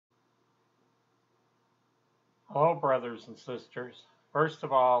Hello, brothers and sisters. First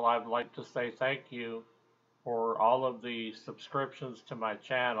of all, I'd like to say thank you for all of the subscriptions to my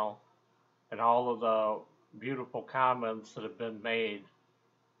channel and all of the beautiful comments that have been made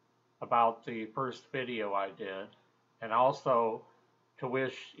about the first video I did, and also to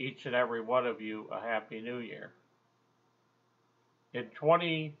wish each and every one of you a Happy New Year. In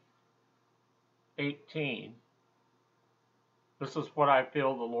 2018, this is what I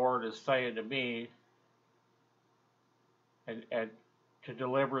feel the Lord is saying to me and to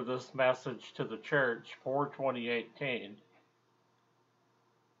deliver this message to the church for 2018.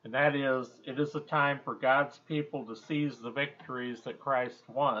 And that is, it is a time for God's people to seize the victories that Christ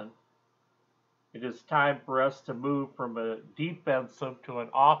won. It is time for us to move from a defensive to an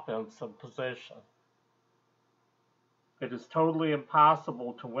offensive position. It is totally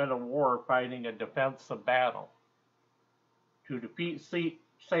impossible to win a war fighting a defensive battle. To defeat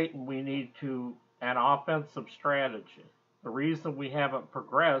Satan, we need an offensive strategy. The reason we haven't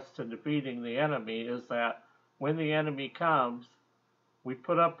progressed in defeating the enemy is that when the enemy comes, we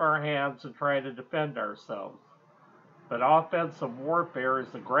put up our hands and try to defend ourselves. But offensive warfare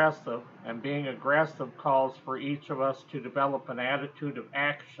is aggressive, and being aggressive calls for each of us to develop an attitude of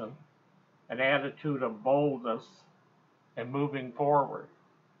action, an attitude of boldness, and moving forward.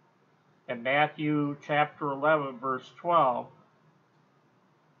 In Matthew chapter 11, verse 12,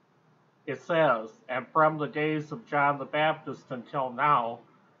 it says, "And from the days of John the Baptist until now,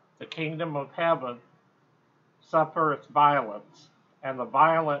 the kingdom of heaven suffereth violence, and the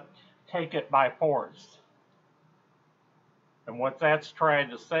violent take it by force." And what that's trying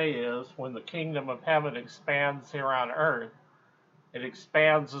to say is, when the kingdom of heaven expands here on earth, it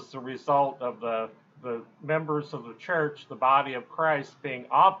expands as a result of the members of the church, the body of Christ, being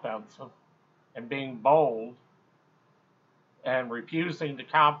offensive and being bold and refusing to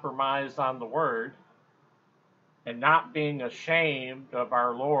compromise on the word and not being ashamed of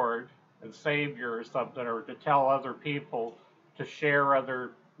our Lord and Savior or something, or to tell other people, to share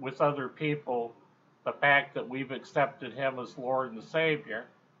with other people the fact that we've accepted him as Lord and Savior,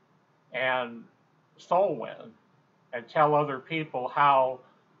 and soul win and tell other people how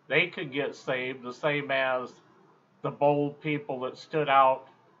they could get saved, the same as the bold people that stood out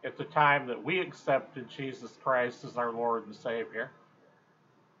at the time that we accepted Jesus Christ as our Lord and Savior.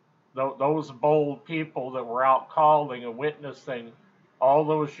 Those bold people that were out calling and witnessing all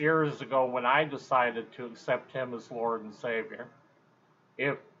those years ago when I decided to accept him as Lord and Savior.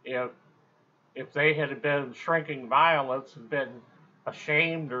 If they had been shrinking violence and been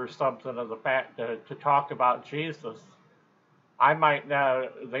ashamed or something of the fact to talk about Jesus,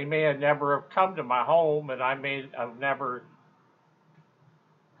 they may have never have come to my home, and I may have never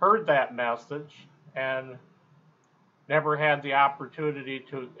heard that message and never had the opportunity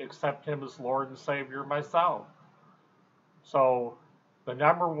to accept him as Lord and Savior myself. So the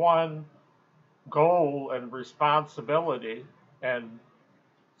number one goal and responsibility and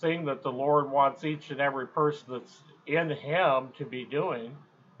thing that the Lord wants each and every person that's in him to be doing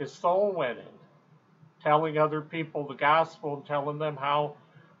is soul winning, telling other people the gospel and telling them how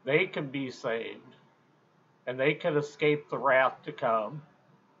they can be saved and they can escape the wrath to come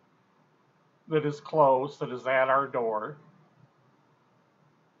that is close, that is at our door.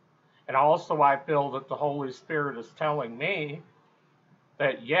 And also, I feel that the Holy Spirit is telling me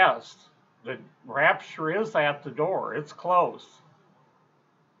that yes, the rapture is at the door. It's close.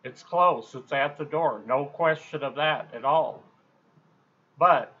 It's close. It's at the door. No question of that at all.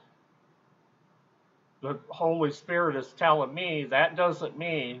 But the Holy Spirit is telling me that doesn't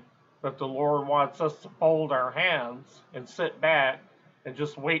mean that the Lord wants us to fold our hands and sit back and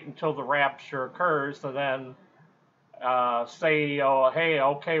just wait until the rapture occurs and then say, oh, hey,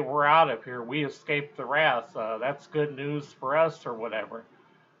 okay, we're out of here. We escaped the wrath. That's good news for us or whatever.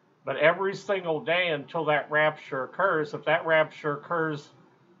 But every single day until that rapture occurs, if that rapture occurs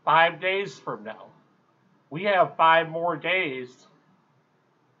 5 days from now, we have 5 more days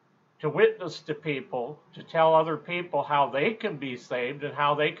to witness to people, to tell other people how they can be saved and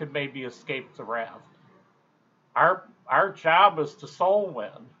how they can maybe escape the wrath. Our job is to soul win,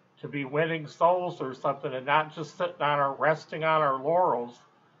 to be winning souls or something, and not just resting on our laurels,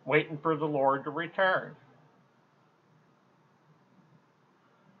 waiting for the Lord to return.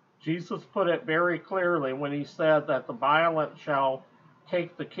 Jesus put it very clearly when he said that the violent shall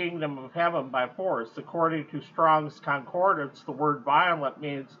take the kingdom of heaven by force. According to Strong's Concordance, the word violent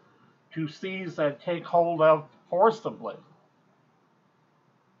means to seize and take hold of forcibly.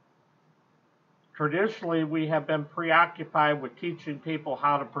 Traditionally, we have been preoccupied with teaching people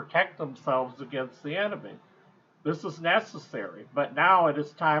how to protect themselves against the enemy. This is necessary, but now it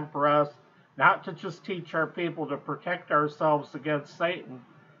is time for us not to just teach our people to protect ourselves against Satan,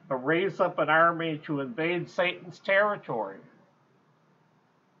 but raise up an army to invade Satan's territory.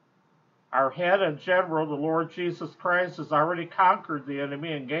 Our head and general, the Lord Jesus Christ, has already conquered the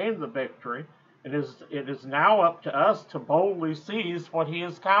enemy and gained the victory. It is now up to us to boldly seize what he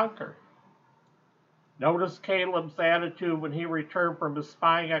has conquered. Notice Caleb's attitude when he returned from his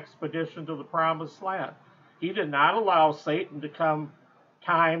spying expedition to the Promised Land. He did not allow Satan to come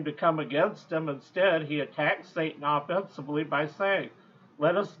against him. Instead, he attacked Satan offensively by saying,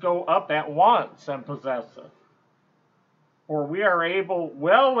 "Let us go up at once and possess it. For we are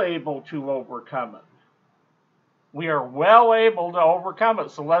well able to overcome it." We are well able to overcome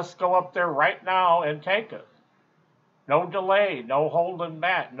it, so let's go up there right now and take it. No delay, no holding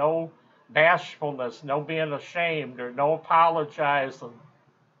back, no bashfulness, no being ashamed, or no apologizing,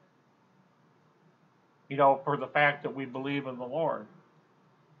 for the fact that we believe in the Lord.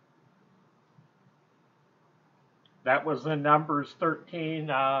 That was in Numbers 13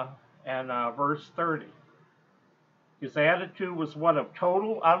 and verse 30. His attitude was one of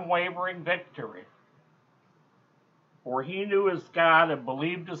total, unwavering victory, for he knew his God and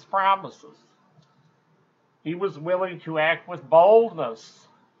believed his promises. He was willing to act with boldness.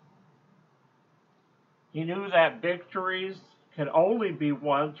 He knew that victories can only be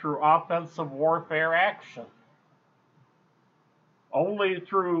won through offensive warfare action. Only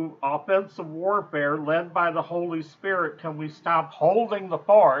through offensive warfare led by the Holy Spirit can we stop holding the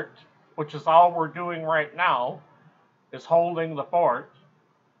fort, which is all we're doing right now, is holding the fort,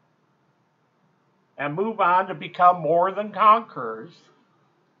 and move on to become more than conquerors,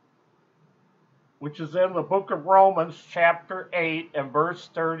 which is in the book of Romans chapter 8 and verse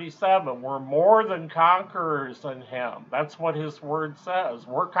 37. We're more than conquerors in him. That's what his word says.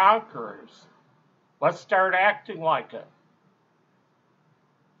 We're conquerors. Let's start acting like it.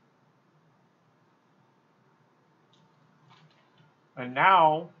 And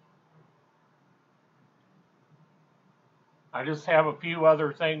now, I just have a few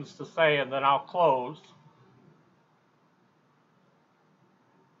other things to say and then I'll close.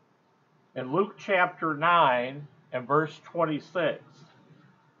 In Luke chapter 9 and verse 26,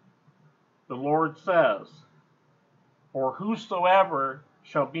 the Lord says, "For whosoever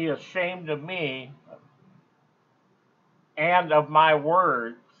shall be ashamed of me and of my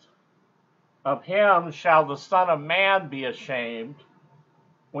words, of him shall the Son of Man be ashamed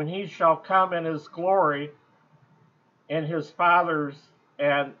when he shall come in his glory and his fathers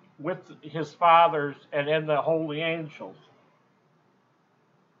and with his fathers and in the holy angels."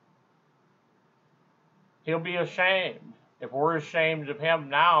 He'll be ashamed. If we're ashamed of him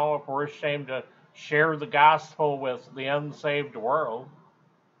now, if we're ashamed to share the gospel with the unsaved world,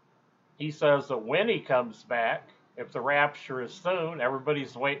 he says that when he comes back, if the rapture is soon,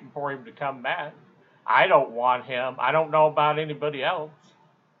 everybody's waiting for him to come back. I don't want him. I don't know about anybody else,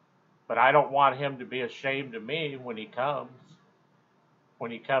 but I don't want him to be ashamed of me when he comes.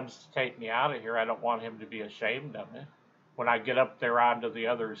 When he comes to take me out of here, I don't want him to be ashamed of me. When I get up there onto the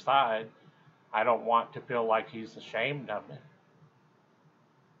other side, I don't want to feel like he's ashamed of me.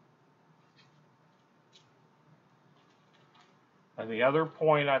 And the other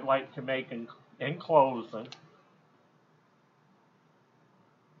point I'd like to make in closing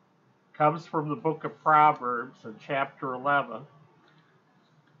comes from the book of Proverbs in chapter 11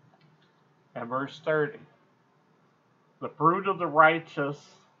 and verse 30. "The fruit of the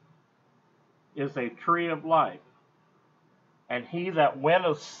righteous is a tree of life, and he that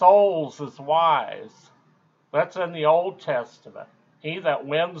winneth souls is wise." That's in the Old Testament. He that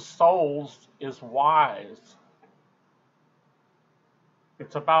wins souls is wise.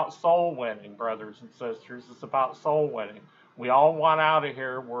 It's about soul winning, brothers and sisters. It's about soul winning. We all want out of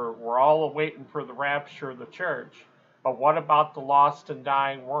here. We're all waiting for the rapture of the church. But what about the lost and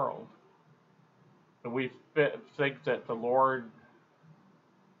dying world? Do we think that the Lord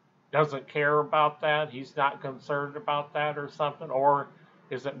doesn't care about that? He's not concerned about that or something? Or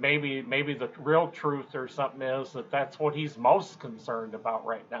is it maybe the real truth or something is that that's what he's most concerned about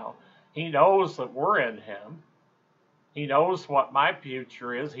right now? He knows that we're in him. He knows what my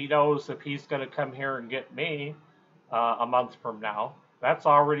future is. He knows if he's going to come here and get me a month from now. That's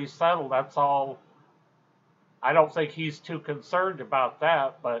already settled. That's all. I don't think he's too concerned about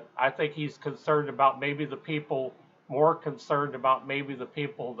that, but I think he's concerned about maybe the people, more concerned about maybe the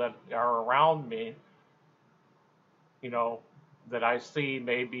people that are around me, that I see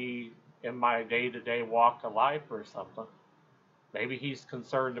maybe in my day-to-day walk of life or something. Maybe he's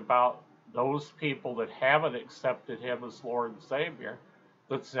concerned about those people that haven't accepted him as Lord and Savior,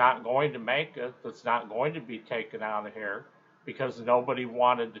 that's not going to make it, that's not going to be taken out of here, because nobody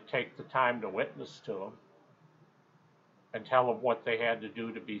wanted to take the time to witness to them and tell them what they had to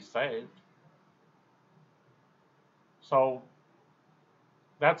do to be saved. So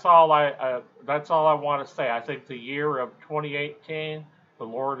that's all I want to say. I think the year of 2018, the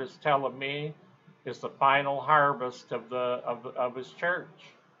Lord is telling me, is the final harvest of His church.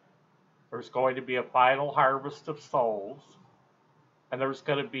 There's going to be a final harvest of souls, and there's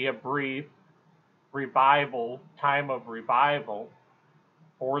going to be a brief time of revival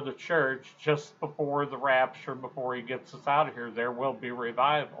for the church just before the rapture, before He gets us out of here. There will be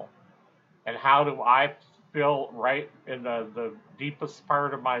revival. And how do I feel right in the deepest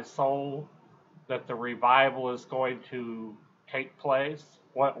part of my soul that the revival is going to take place?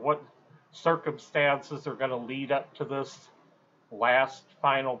 What circumstances are going to lead up to this last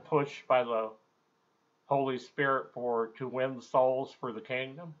final push by the Holy Spirit to win souls for the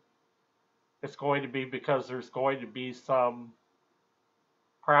kingdom? It's going to be because there's going to be some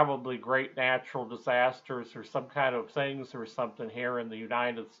probably great natural disasters or some kind of things or something here in the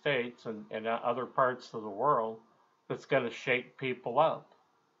United States and other parts of the world that's going to shake people up.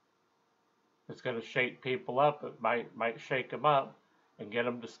 It's going to shake people up. It might shake them up and get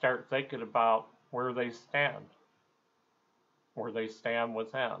them to start thinking about where they stand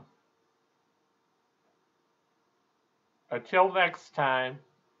with Him. Until next time,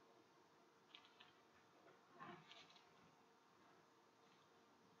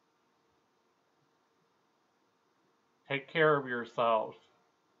 take care of yourselves.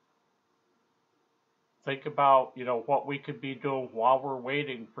 Think about, what we could be doing while we're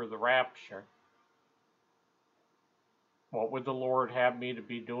waiting for the rapture. What would the Lord have me to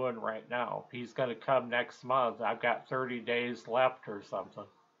be doing right now? If He's going to come next month, I've got 30 days left or something.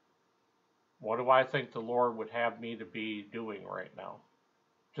 What do I think the Lord would have me to be doing right now?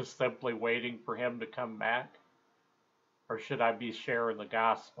 Just simply waiting for Him to come back? Or should I be sharing the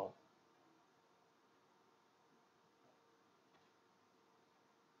gospel?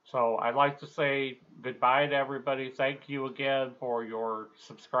 So I'd like to say goodbye to everybody. Thank you again for your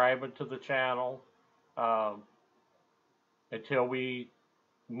subscribing to the channel. Until we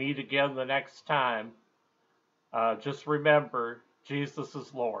meet again the next time, just remember, Jesus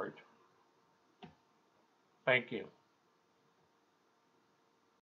is Lord. Thank you.